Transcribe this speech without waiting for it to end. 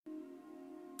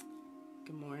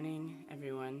Good morning,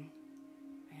 everyone.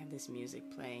 I have this music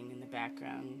playing in the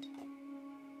background.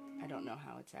 I don't know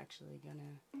how it's actually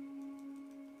gonna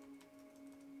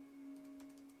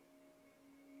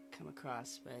come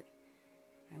across, but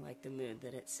I like the mood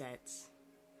that it sets.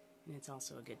 And it's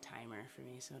also a good timer for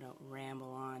me, so I don't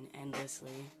ramble on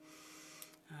endlessly.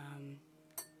 I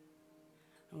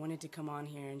wanted to come on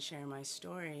here and share my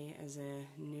story as a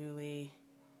newly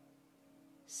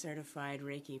certified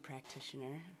Reiki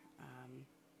practitioner.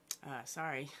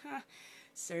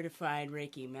 Certified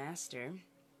Reiki master.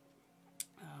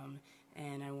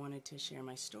 And I wanted to share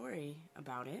my story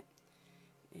about it,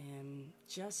 and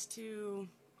just to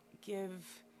give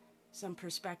some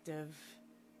perspective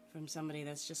from somebody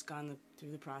that's just gone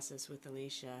through the process with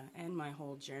Alicia and my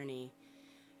whole journey,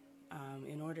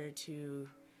 in order to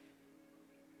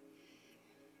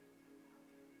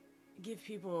give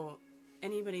people,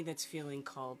 anybody that's feeling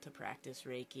called to practice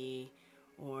Reiki,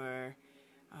 or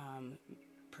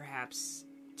perhaps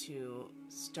to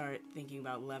start thinking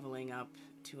about leveling up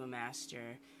to a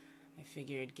master. I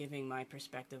figured giving my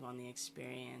perspective on the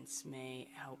experience may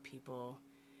help people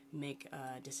make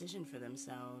a decision for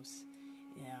themselves,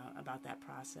 about that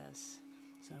process.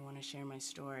 So I want to share my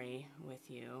story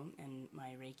with you and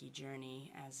my Reiki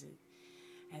journey as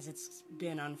it's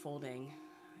been unfolding.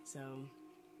 So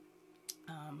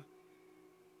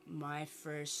my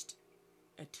first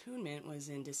attunement was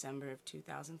in December of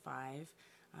 2005.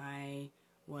 I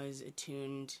was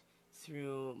attuned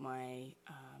through my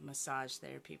massage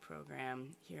therapy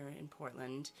program here in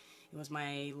Portland. It was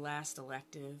my last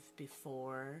elective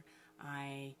before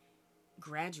I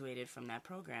graduated from that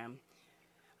program.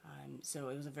 So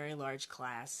it was a very large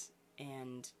class,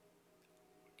 and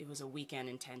it was a weekend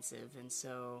intensive, and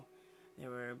so there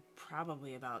were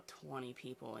probably about 20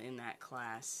 people in that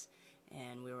class,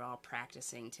 and we were all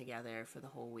practicing together for the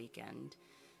whole weekend.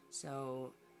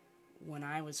 So when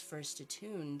I was first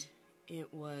attuned,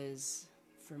 it was,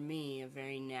 for me, a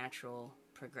very natural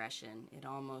progression. It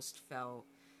almost felt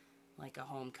like a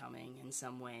homecoming in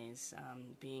some ways,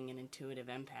 being an intuitive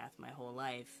empath my whole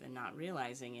life and not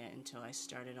realizing it until I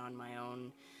started on my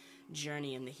own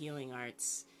journey in the healing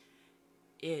arts.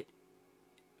 It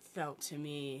felt to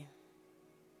me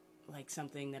like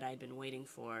something that I'd been waiting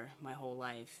for my whole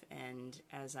life, and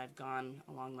as I've gone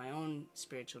along my own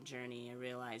spiritual journey, I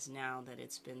realize now that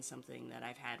it's been something that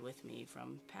I've had with me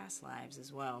from past lives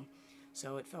as well.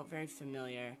 So it felt very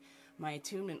familiar. My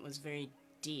attunement was very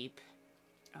deep,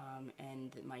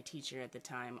 and my teacher at the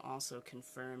time also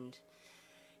confirmed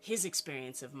his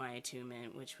experience of my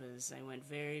attunement, which was, I went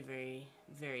very, very,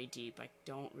 very deep. I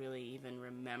don't really even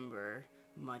remember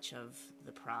much of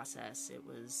the process. It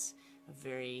was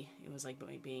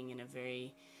like being in a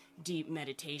very deep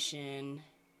meditation,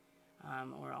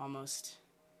 or almost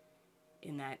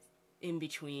in that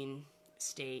in-between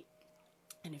state.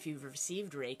 And if you've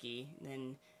received Reiki,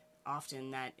 then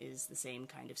often that is the same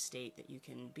kind of state that you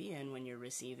can be in when you're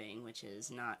receiving, which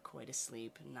is not quite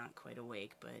asleep and not quite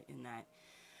awake, but in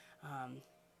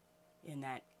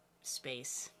that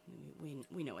space.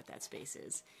 We know what that space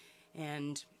is.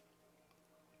 And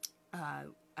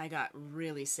I got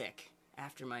really sick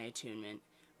after my attunement,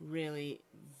 really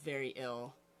very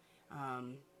ill,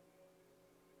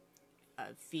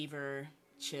 fever,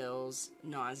 chills,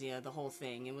 nausea, the whole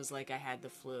thing. It was like I had the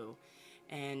flu.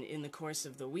 And in the course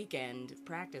of the weekend of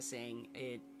practicing,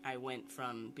 I went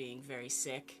from being very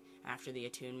sick after the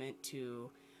attunement to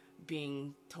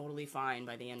being totally fine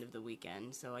by the end of the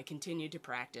weekend. So I continued to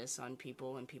practice on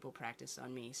people, and people practiced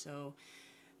on me. So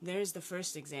there's the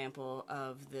first example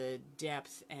of the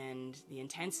depth and the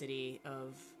intensity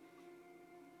of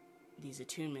these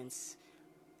attunements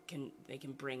they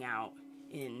can bring out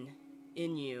in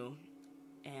you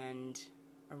and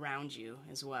around you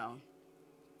as well.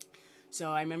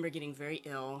 So I remember getting very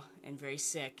ill and very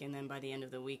sick, and then by the end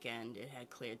of the weekend it had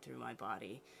cleared through my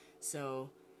body. So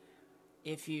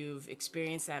if you've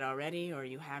experienced that already, or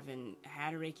you haven't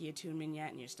had a Reiki attunement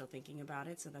yet and you're still thinking about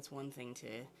it, so that's one thing to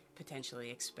potentially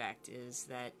expect, is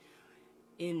that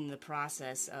in the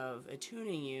process of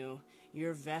attuning you,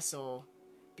 your vessel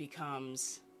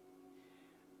becomes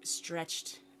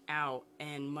stretched out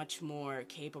and much more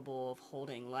capable of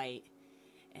holding light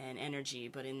and energy,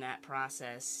 but in that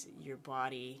process your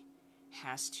body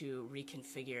has to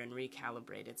reconfigure and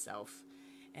recalibrate itself,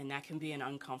 and that can be an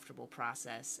uncomfortable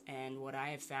process. And what I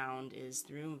have found is,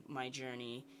 through my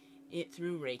journey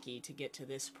through Reiki to get to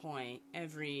this point,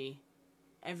 every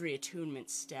attunement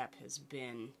step has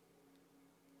been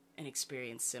an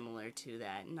experience similar to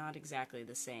that, not exactly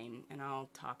the same, and I'll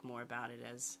talk more about it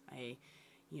as I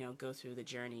go through the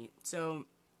journey. So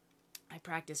I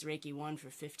practiced Reiki 1 for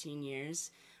 15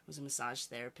 years. I was a massage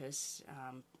therapist.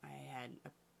 I had a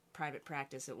private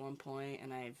practice at one point,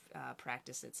 and I've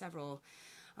practiced at several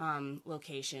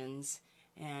locations.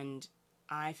 And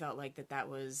I felt like that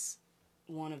was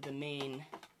one of the main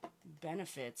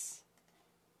benefits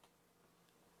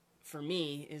for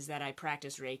me, is that I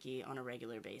practice Reiki on a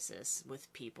regular basis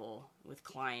with people, with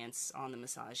clients on the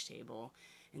massage table.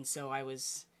 And so I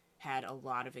had a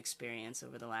lot of experience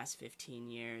over the last 15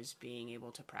 years being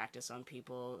able to practice on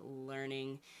people,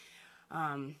 learning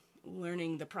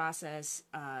the process,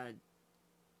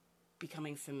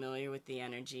 becoming familiar with the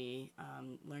energy,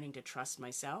 learning to trust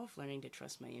myself, learning to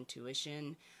trust my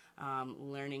intuition,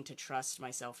 learning to trust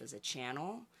myself as a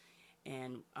channel,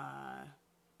 and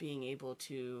being able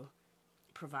to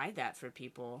provide that for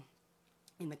people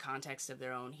in the context of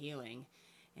their own healing.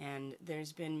 And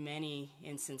there's been many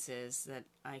instances that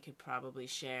I could probably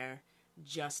share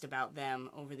just about them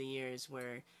over the years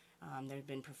where there have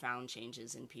been profound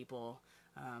changes in people,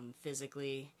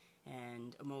 physically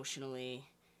and emotionally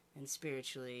and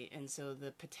spiritually. And so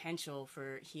the potential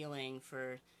for healing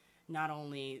for not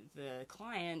only the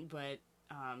client, but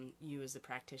you as the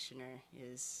practitioner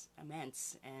is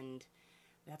immense. And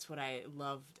that's what I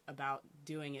loved about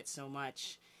doing it so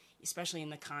much, especially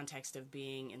in the context of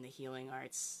being in the healing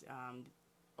arts.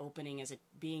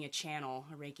 Being a channel,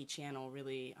 a Reiki channel,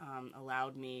 really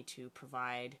allowed me to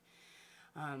provide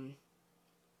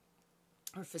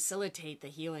or facilitate the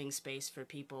healing space for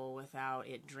people without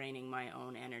it draining my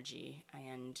own energy.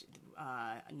 And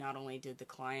not only did the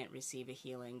client receive a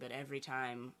healing, but every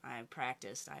time I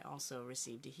practiced, I also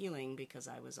received a healing because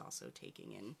I was also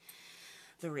taking in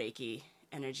the Reiki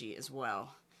energy as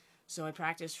well. So I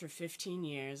practiced for 15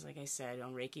 years, like I said,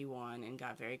 on Reiki 1, and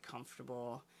got very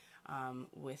comfortable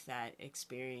with that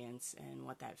experience and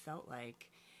what that felt like.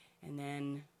 And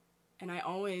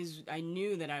I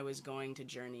knew that I was going to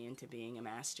journey into being a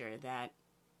master. That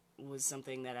was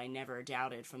something that I never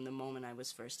doubted from the moment I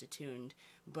was first attuned.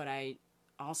 But I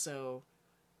also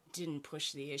didn't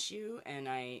push the issue, and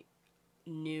I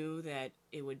knew that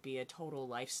it would be a total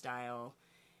lifestyle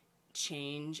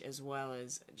change as well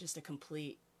as just a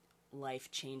complete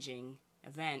life-changing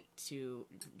event to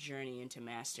journey into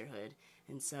masterhood.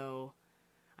 And so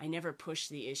I never pushed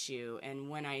the issue, and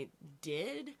when I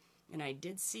did, and I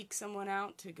did seek someone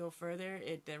out to go further,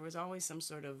 there was always some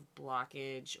sort of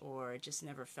blockage, or it just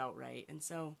never felt right. And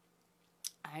so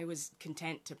I was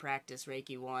content to practice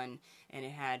Reiki 1, and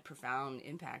it had profound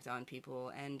impact on people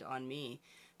and on me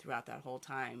throughout that whole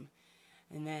time.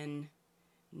 And then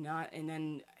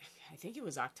I think it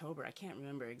was October, I can't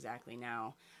remember exactly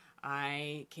now,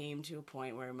 I came to a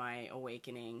point where my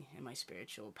awakening and my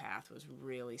spiritual path was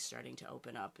really starting to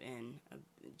open up, and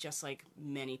just like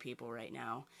many people right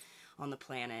now on the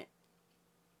planet.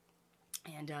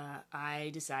 And I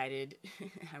decided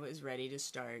I was ready to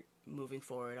start moving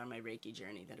forward on my Reiki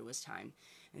journey, that it was time.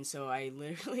 And so I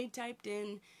literally typed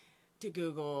in to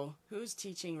Google, who's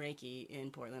teaching Reiki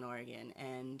in Portland, Oregon,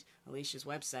 and Alicia's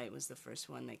website was the first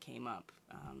one that came up.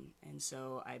 And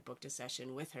so I booked a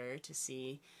session with her to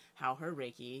see how her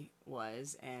Reiki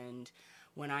was, and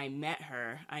when I met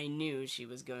her, I knew she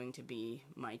was going to be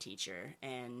my teacher,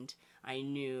 and I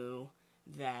knew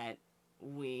that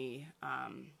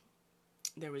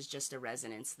there was just a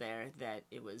resonance there that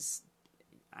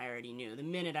I already knew. The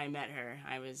minute I met her,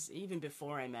 even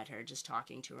before I met her, just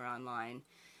talking to her online,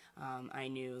 I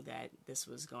knew that this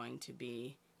was going to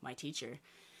be my teacher.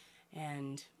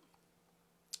 And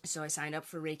so I signed up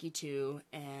for Reiki 2,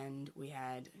 and we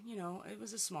had, it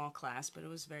was a small class, but it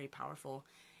was very powerful.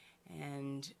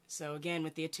 And so again,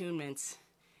 with the attunements,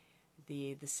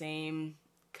 the same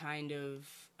kind of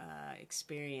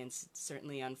experience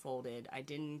certainly unfolded. I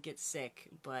didn't get sick,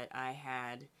 but I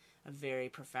had a very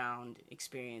profound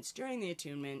experience during the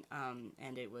attunement,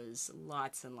 and it was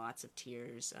lots and lots of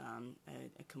tears,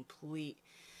 a complete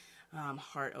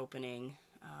heart-opening,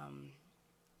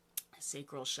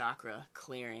 sacral chakra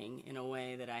clearing in a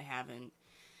way that I haven't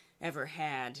ever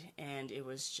had, and it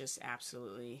was just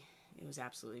absolutely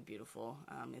beautiful.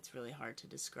 It's really hard to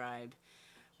describe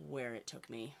where it took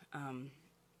me.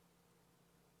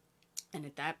 And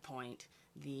at that point,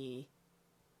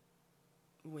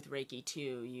 with Reiki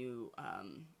 2, you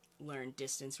learn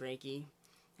distance Reiki,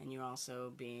 and you're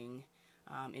also being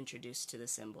introduced to the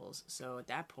symbols. So at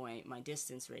that point, my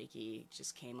distance Reiki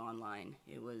just came online.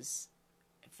 It was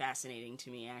fascinating to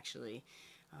me, actually,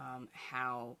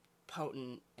 how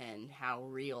potent and how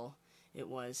real it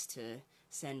was to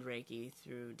send Reiki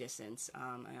through distance.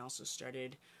 I also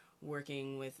started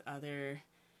working with other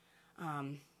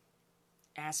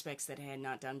aspects that I had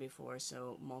not done before,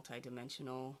 so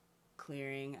multidimensional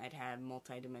clearing. I'd have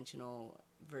multidimensional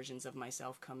versions of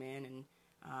myself come in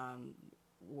and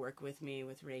work with me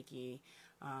with Reiki.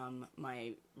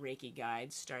 My Reiki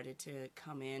guides started to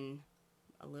come in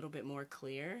a little bit more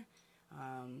clear.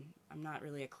 I'm not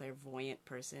really a clairvoyant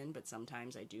person, but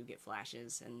sometimes I do get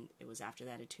flashes, and it was after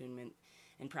that attunement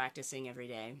and practicing every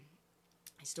day.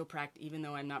 I still practice, even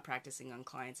though I'm not practicing on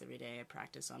clients every day, I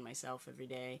practice on myself every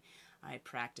day. I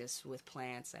practice with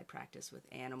plants, I practice with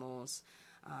animals,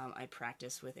 I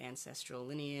practice with ancestral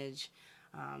lineage.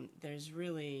 There's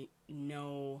really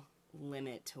no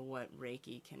limit to what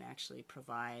Reiki can actually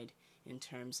provide in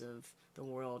terms of the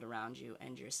world around you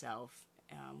and yourself,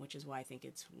 which is why I think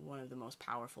it's one of the most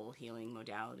powerful healing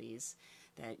modalities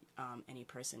that any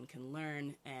person can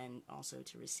learn and also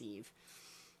to receive.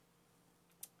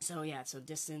 So yeah, so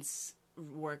distance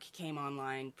work came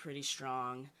online pretty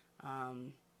strong.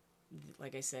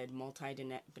 Like I said,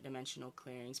 multi-dimensional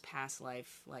clearings, past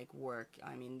life like work.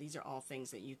 I mean, these are all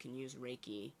things that you can use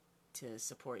Reiki to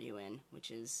support you in,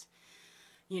 which is,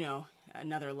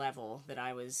 another level that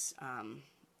I was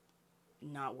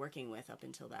not working with up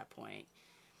until that point.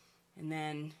 And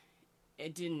then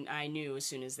I knew as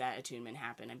soon as that attunement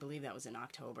happened, I believe that was in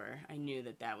October, I knew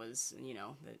that was,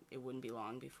 that it wouldn't be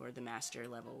long before the master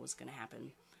level was going to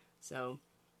happen. So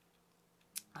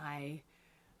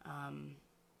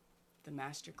the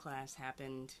master class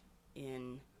happened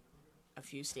in a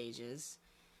few stages,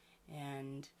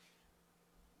 and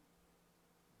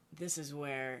this is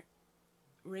where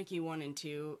Reiki 1 and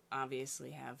 2 obviously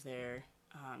have their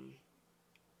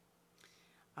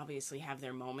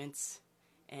moments,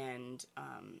 and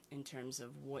in terms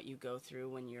of what you go through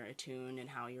when you're attuned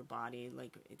and how your body,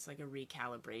 it's like a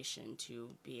recalibration to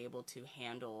be able to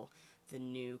handle the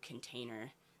new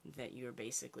container that you're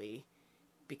basically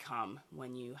become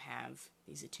when you have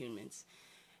these attunements.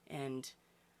 And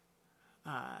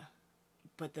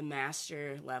but the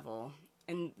master level,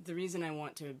 and the reason I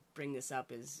want to bring this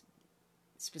up is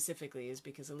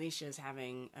because Alicia is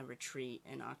having a retreat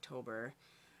in October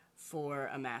for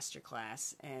a master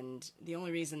class, and the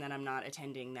only reason that I'm not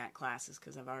attending that class is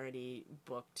because I've already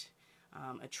booked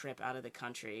a trip out of the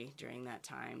country during that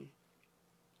time,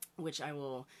 which I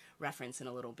will reference in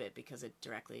a little bit because it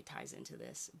directly ties into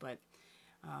this. But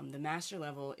the master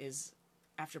level is,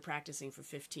 after practicing for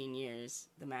 15 years,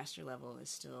 the master level is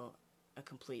still a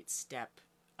complete step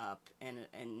up and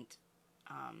an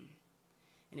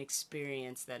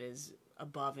experience that is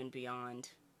above and beyond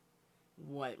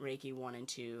what Reiki 1 and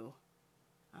 2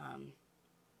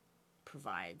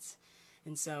 provides.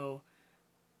 And so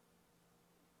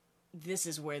this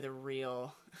is where the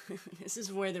real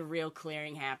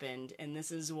clearing happened, and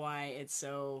this is why it's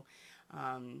so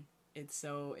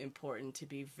important to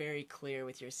be very clear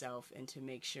with yourself and to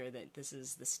make sure that this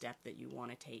is the step that you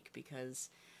want to take, because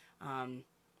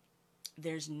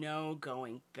there's no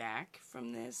going back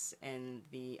from this, and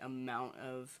the amount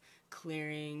of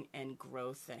clearing and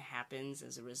growth that happens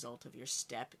as a result of your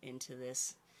step into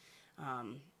this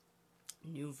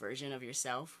new version of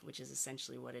yourself, which is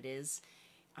essentially what it is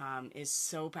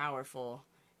so powerful,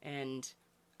 and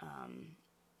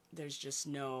there's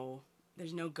no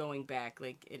going back.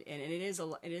 It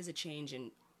is a change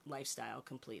in lifestyle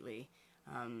completely,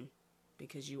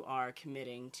 because you are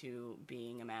committing to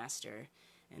being a master,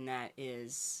 and that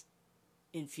is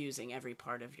infusing every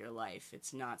part of your life.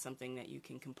 It's not something that you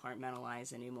can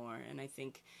compartmentalize anymore, and I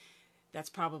think that's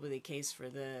probably the case for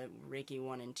the Reiki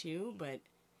 1 and 2, but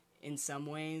in some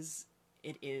ways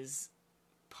it is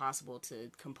possible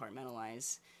to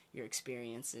compartmentalize your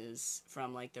experiences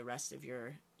from the rest of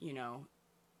your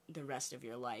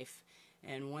life.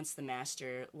 And once the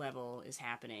master level is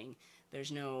happening,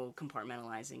 there's no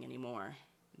compartmentalizing anymore.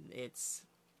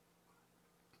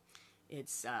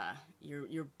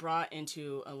 You're brought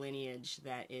into a lineage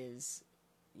that is,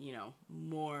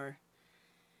 more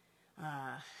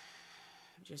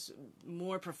just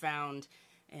more profound,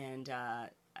 and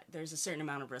there's a certain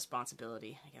amount of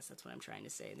responsibility. I guess that's what I'm trying to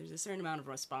say. There's a certain amount of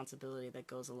responsibility that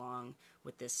goes along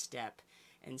with this step,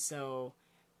 and so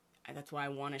that's why I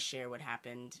want to share what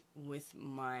happened with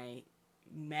my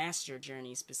master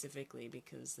journey specifically,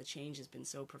 because the change has been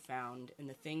so profound, and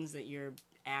the things that you're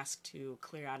asked to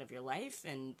clear out of your life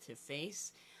and to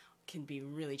face can be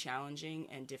really challenging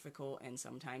and difficult and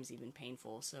sometimes even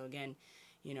painful. So again,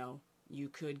 you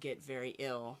could get very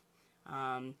ill.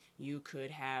 You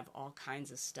could have all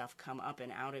kinds of stuff come up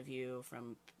and out of you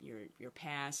from your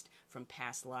past, from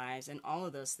past lives, and all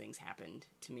of those things happened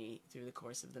to me through the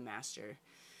course of the master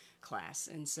class.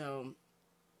 And so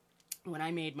when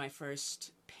I made my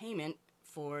first payment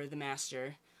for the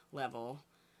master level,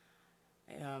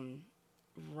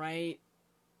 right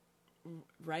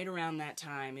right around that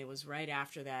time, it was right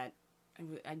after that.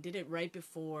 I did it right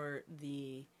before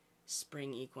the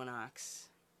spring equinox.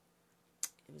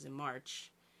 It was in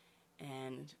March,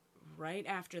 and right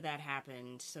after that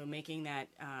happened, so making that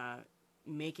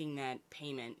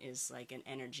payment is like an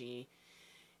energy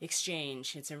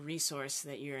exchange. It's a resource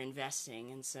that you're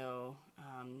investing, and so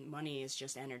money is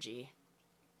just energy.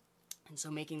 And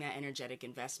so making that energetic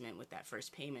investment with that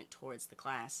first payment towards the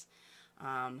class,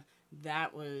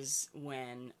 that was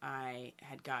when I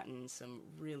had gotten some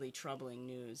really troubling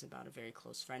news about a very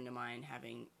close friend of mine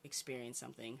having experienced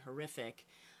something horrific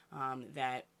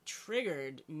that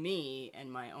triggered me and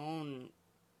my own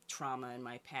trauma in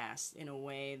my past in a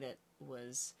way that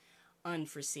was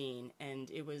unforeseen. And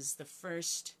it was the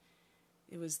first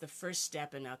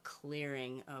step in a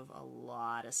clearing of a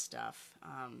lot of stuff.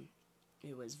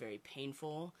 It was very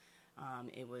painful.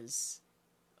 It was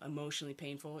emotionally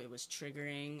painful. It was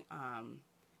triggering.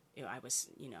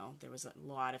 There was a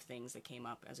lot of things that came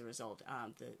up as a result.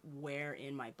 Where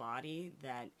in my body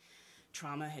that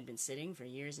trauma had been sitting for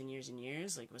years and years and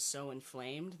years, like, was so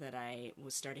inflamed that I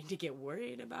was starting to get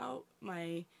worried about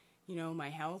my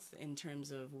health in terms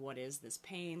of what is this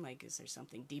pain? Like, is there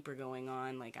something deeper going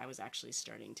on? Like, I was actually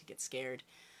starting to get scared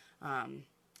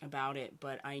about it,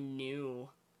 but I knew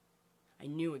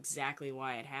exactly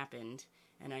why it happened,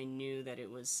 and I knew that it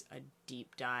was a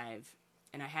deep dive,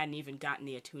 and I hadn't even gotten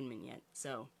the attunement yet.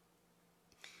 So,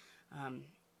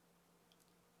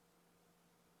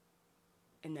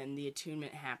 and then the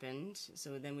attunement happened.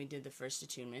 So then we did the first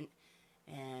attunement,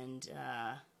 and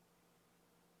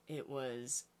it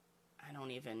was, I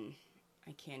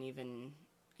can't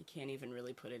even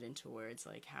really put it into words,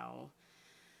 like how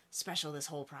special this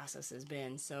whole process has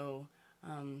been. So,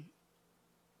 and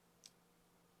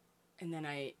then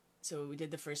so we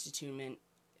did the first attunement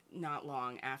not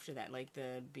long after that, like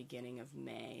the beginning of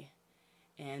May.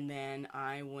 And then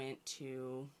I went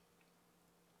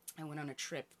on a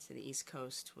trip to the East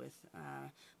Coast with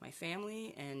my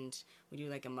family, and we do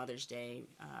like a Mother's Day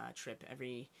trip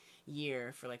every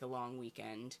year for like a long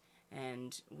weekend.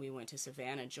 And we went to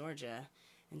Savannah, Georgia.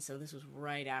 And so this was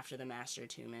right after the Master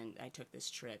Attunement. I took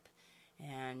this trip,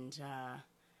 and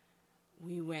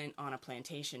we went on a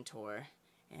plantation tour.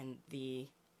 And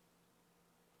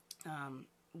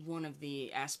one of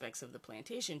the aspects of the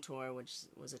plantation tour, which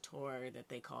was a tour that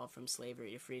they call From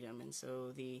Slavery to Freedom, and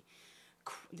so the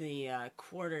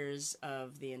quarters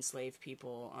of the enslaved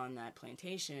people on that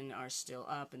plantation are still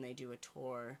up, and they do a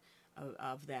tour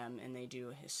of them, and they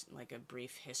do a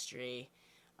brief history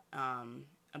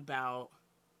about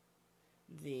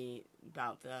the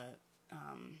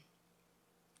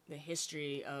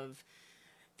history of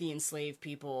the enslaved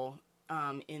people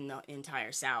in the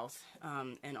entire South,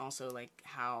 and also like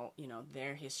how,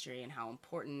 their history and how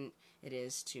important it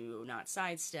is to not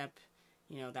sidestep,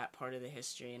 that part of the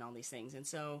history and all these things. And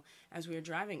so as we were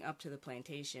driving up to the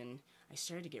plantation, I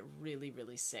started to get really,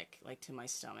 really sick, like to my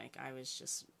stomach. I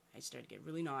started to get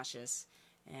really nauseous,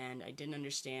 and I didn't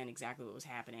understand exactly what was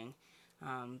happening.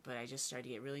 But I just started to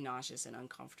get really nauseous and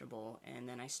uncomfortable. And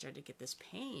then I started to get this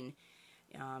pain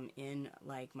in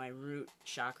like my root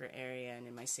chakra area and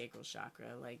in my sacral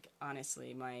chakra. Like,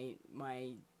 honestly,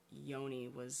 my yoni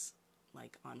was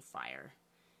like on fire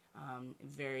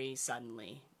very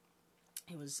suddenly.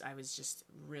 I was just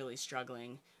really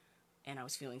struggling, and I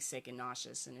was feeling sick and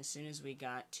nauseous. And as soon as we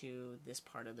got to this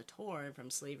part of the tour, From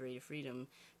Slavery to Freedom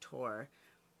tour,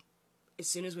 as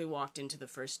soon as we walked into the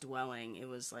first dwelling,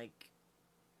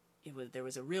 there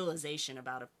was a realization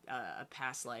about a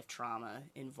past life trauma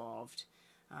involved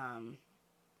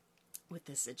with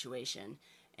this situation.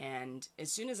 And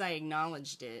as soon as I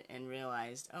acknowledged it and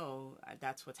realized, oh,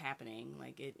 that's what's happening,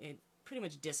 like it pretty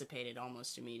much dissipated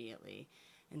almost immediately.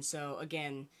 And so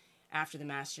again, after the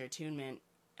Master Attunement,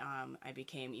 I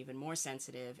became even more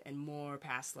sensitive, and more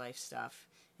past life stuff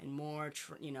and more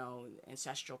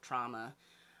ancestral trauma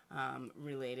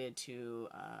related to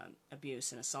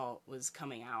abuse and assault was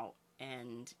coming out.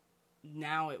 And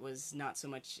now it was not so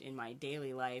much in my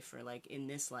daily life or like in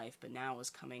this life, but now it was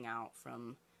coming out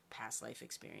from past life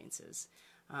experiences.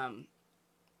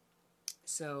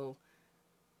 So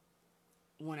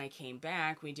when I came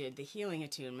back, we did the Healing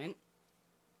Attunement,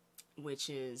 which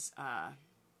is I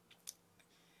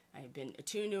had been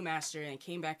attuned to a master and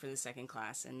came back for the second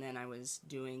class, and then I was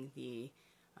doing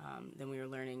then we were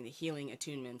learning the healing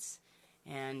attunements.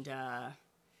 And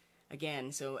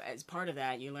again, so as part of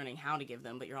that, you're learning how to give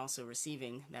them, but you're also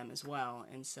receiving them as well.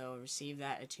 And so receive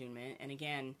that attunement. And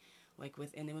again,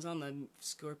 and it was on the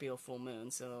Scorpio full moon,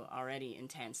 so already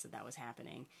intense that was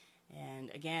happening.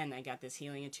 And again, I got this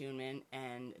healing attunement,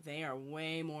 and they are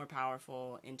way more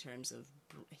powerful in terms of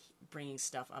bringing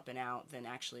stuff up and out than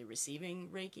actually receiving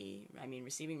Reiki. I mean,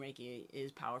 receiving Reiki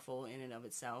is powerful in and of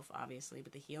itself, obviously,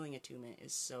 but the healing attunement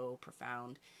is so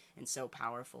profound and so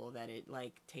powerful that it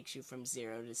like takes you from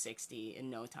 0 to 60 in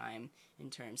no time in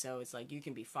terms. So it's like you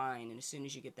can be fine, and as soon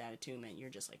as you get that attunement, you're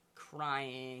just like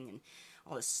crying, and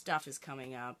all this stuff is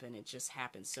coming up, and it just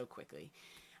happens so quickly.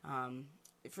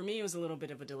 For me, it was a little bit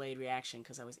of a delayed reaction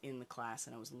because I was in the class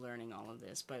and I was learning all of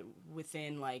this, but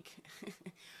within like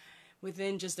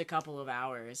within just a couple of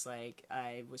hours, like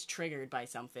I was triggered by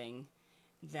something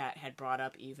that had brought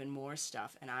up even more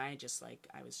stuff, and I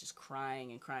was just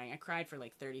crying and crying. I cried for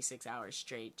like 36 hours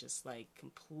straight, just like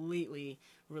completely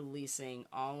releasing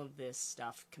all of this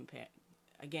stuff.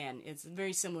 Again, it's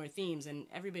very similar themes, and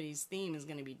everybody's theme is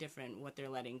going to be different, what they're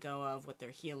letting go of, what they're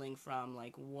healing from,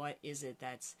 like what is it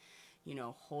that's,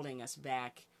 holding us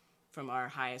back from our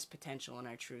highest potential and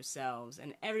our true selves.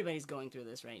 And everybody's going through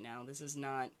this right now. This is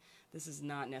not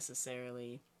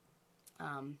necessarily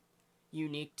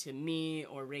unique to me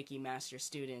or Reiki master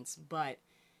students, but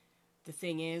the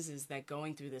thing is that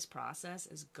going through this process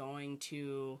is going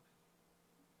to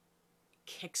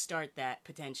kickstart that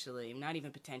potentially, not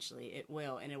even potentially, it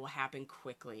will, and it will happen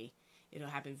quickly. It'll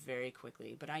happen very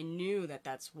quickly. But I knew that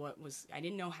that's what was, I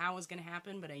didn't know how it was going to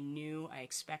happen, but I knew, I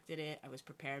expected it, I was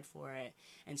prepared for it,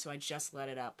 and so I just let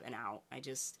it up and out. I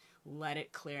just let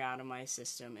it clear out of my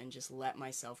system and just let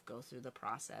myself go through the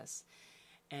process.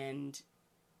 And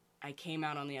I came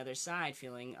out on the other side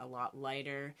feeling a lot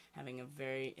lighter,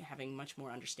 having much more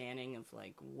understanding of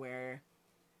like where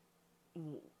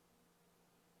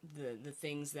the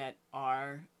things that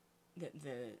are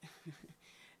the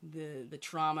the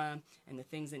trauma and the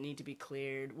things that need to be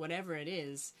cleared, whatever it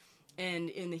is. And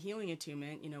in the healing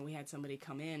attunement, we had somebody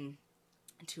come in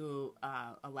to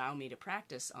allow me to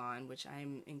practice on, which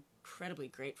I'm incredibly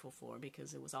grateful for,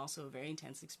 because it was also a very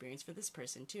intense experience for this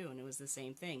person too. And it was the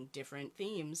same thing, different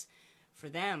themes for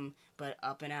them, but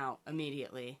up and out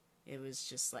immediately. It was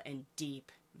just like, and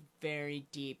deep, very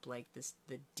deep, like this,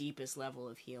 the deepest level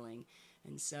of healing.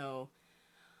 And so,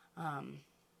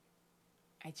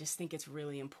 I just think it's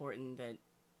really important that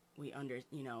we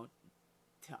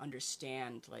to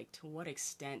understand like to what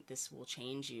extent this will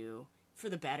change you for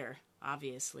the better,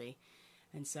 obviously.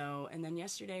 And so, and then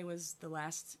yesterday was the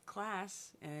last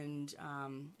class, and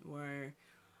where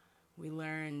we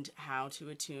learned how to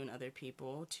attune other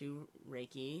people to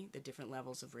Reiki, the different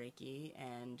levels of Reiki,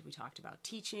 and we talked about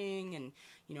teaching, and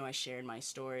I shared my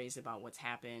stories about what's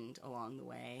happened along the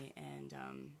way, and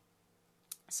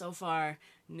so far,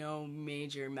 no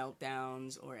major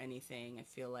meltdowns or anything. I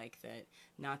feel like that,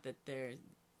 not that there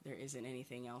isn't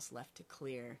anything else left to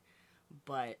clear,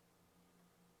 but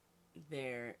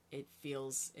there's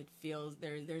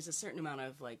a certain amount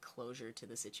of like closure to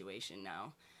the situation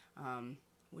now,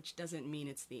 which doesn't mean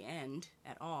it's the end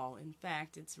at all. In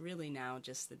fact, it's really now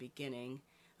just the beginning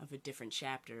of a different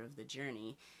chapter of the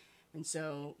journey. And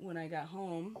so when I got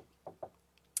home,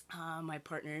 my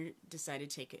partner decided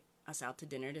to take us out to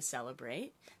dinner to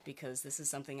celebrate, because this is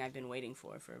something I've been waiting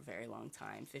for a very long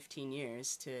time, 15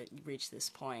 years to reach this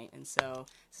point. And so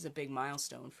this is a big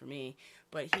milestone for me.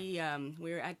 But we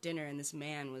were at dinner, and this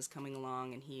man was coming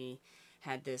along, and he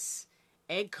had this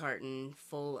egg carton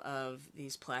full of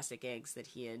these plastic eggs that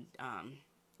he had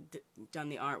done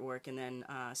the artwork and then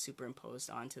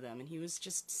superimposed onto them, and he was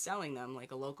just selling them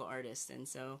like a local artist. And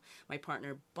so my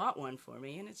partner bought one for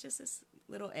me, and it's just this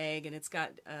little egg, and it's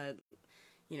got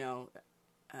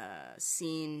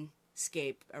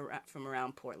scenescape from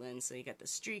around Portland. So you got the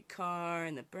streetcar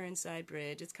and the Burnside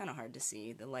Bridge. It's kind of hard to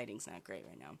see. The lighting's not great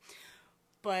right now.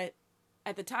 But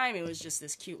at the time, it was just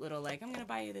this cute little, like, I'm going to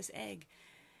buy you this egg.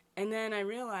 And then I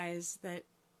realized that,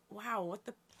 wow, what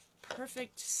the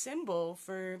perfect symbol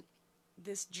for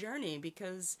this journey,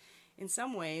 because in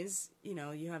some ways,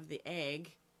 you have the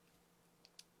egg,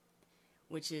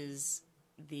 which is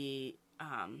the,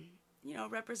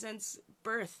 represents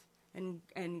birth and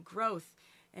growth.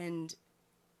 And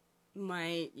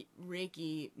my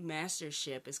Reiki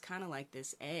mastership is kind of like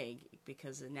this egg,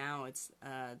 because now it's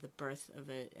the birth of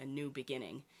a new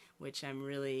beginning, which I'm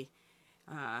really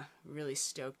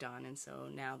stoked on. And so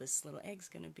now this little egg's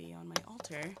going to be on my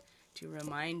altar to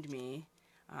remind me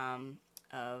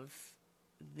of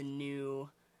the new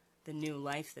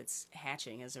life that's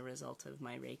hatching as a result of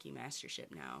my Reiki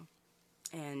mastership now.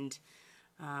 And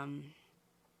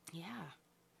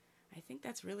I think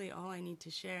that's really all I need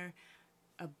to share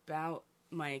about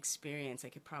my experience. I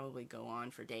could probably go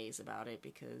on for days about it,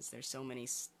 because there's so many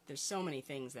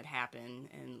things that happen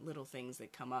and little things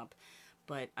that come up.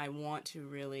 but I want to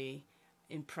really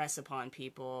impress upon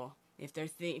people, if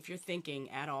if you're thinking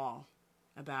at all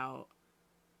about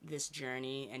this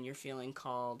journey and you're feeling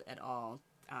called at all,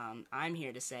 I'm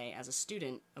here to say, as a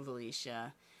student of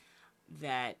Alicia,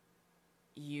 that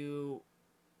you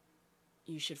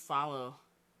should follow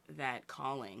that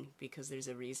calling, because there's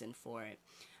a reason for it.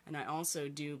 And I also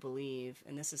do believe,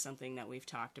 and this is something that we've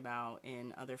talked about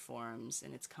in other forums,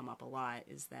 and it's come up a lot,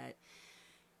 is that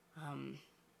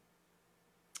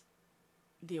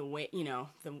the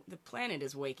planet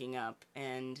is waking up,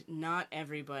 and not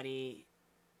everybody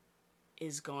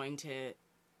is going to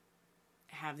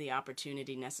have the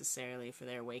opportunity necessarily for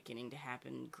their awakening to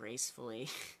happen gracefully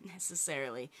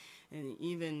necessarily. And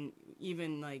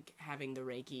even like having the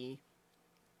Reiki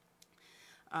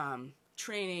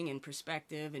training and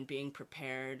perspective and being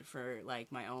prepared for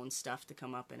like my own stuff to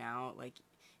come up and out, like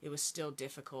it was still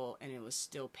difficult and it was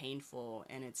still painful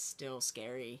and it's still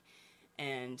scary.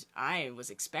 And I was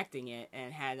expecting it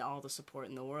and had all the support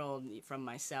in the world from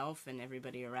myself and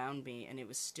everybody around me, and it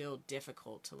was still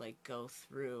difficult to like go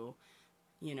through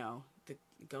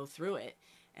it.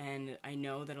 And I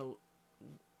know that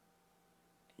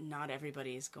not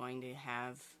everybody is going to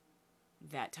have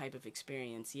that type of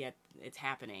experience, yet it's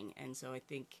happening. And so I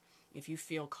think if you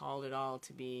feel called at all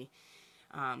to be,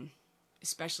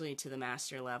 especially to the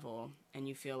master level, and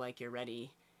you feel like you're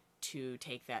ready to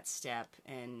take that step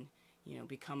and,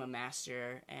 become a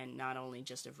master, and not only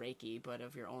just of Reiki, but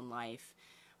of your own life,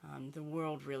 the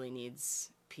world really needs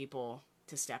people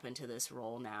to step into this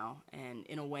role now, and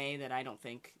in a way that I don't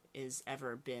think is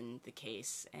ever been the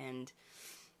case. And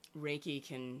Reiki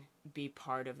can be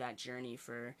part of that journey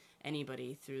for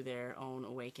anybody through their own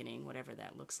awakening, whatever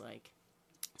that looks like.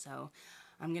 So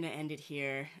I'm going to end it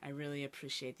here. I really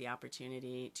appreciate the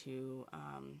opportunity to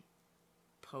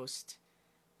post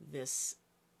this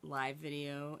live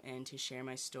video and to share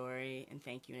my story, and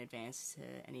thank you in advance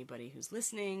to anybody who's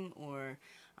listening or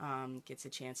gets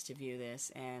a chance to view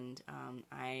this. And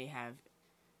I have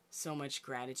so much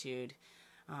gratitude,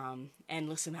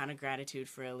 endless amount of gratitude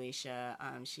for Alicia.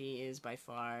 She is by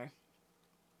far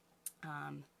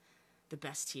the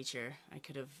best teacher I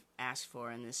could have asked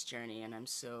for in this journey, and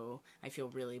I feel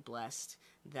really blessed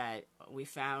that we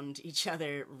found each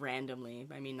other randomly.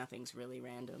 I mean, nothing's really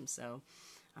random. So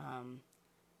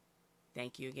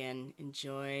thank you again.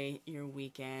 Enjoy your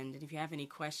weekend. And if you have any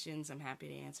questions, I'm happy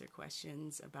to answer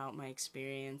questions about my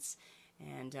experience.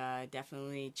 And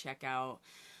definitely check out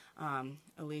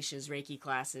Alicia's Reiki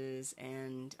classes,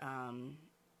 and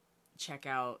check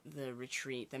out the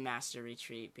retreat, the Master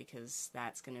Retreat, because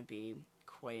that's going to be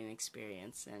quite an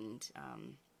experience. And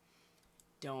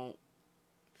don't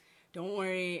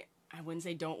worry. I wouldn't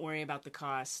say don't worry about the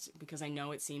cost, because I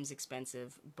know it seems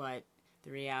expensive, but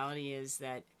the reality is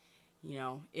that,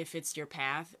 if it's your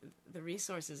path, the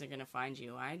resources are going to find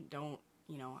you. I'm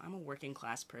a working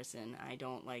class person. I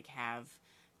don't have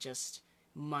just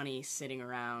money sitting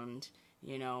around,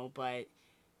 but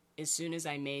as soon as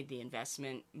I made the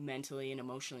investment mentally and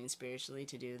emotionally and spiritually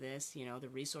to do this, the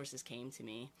resources came to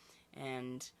me.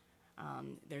 And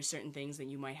there's certain things that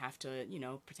you might have to,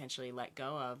 potentially let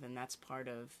go of, and that's part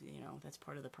of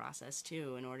the process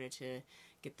too, in order to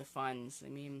get the funds. I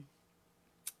mean,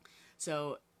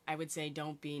 so I would say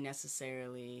don't be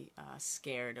necessarily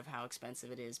scared of how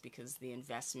expensive it is, because the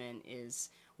investment is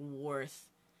worth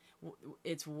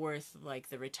like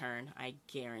the return. I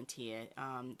guarantee it.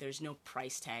 There's no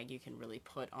price tag you can really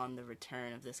put on the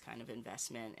return of this kind of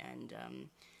investment, and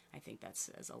I think that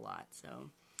says a lot. So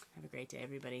have a great day,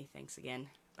 everybody. Thanks again.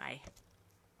 Bye.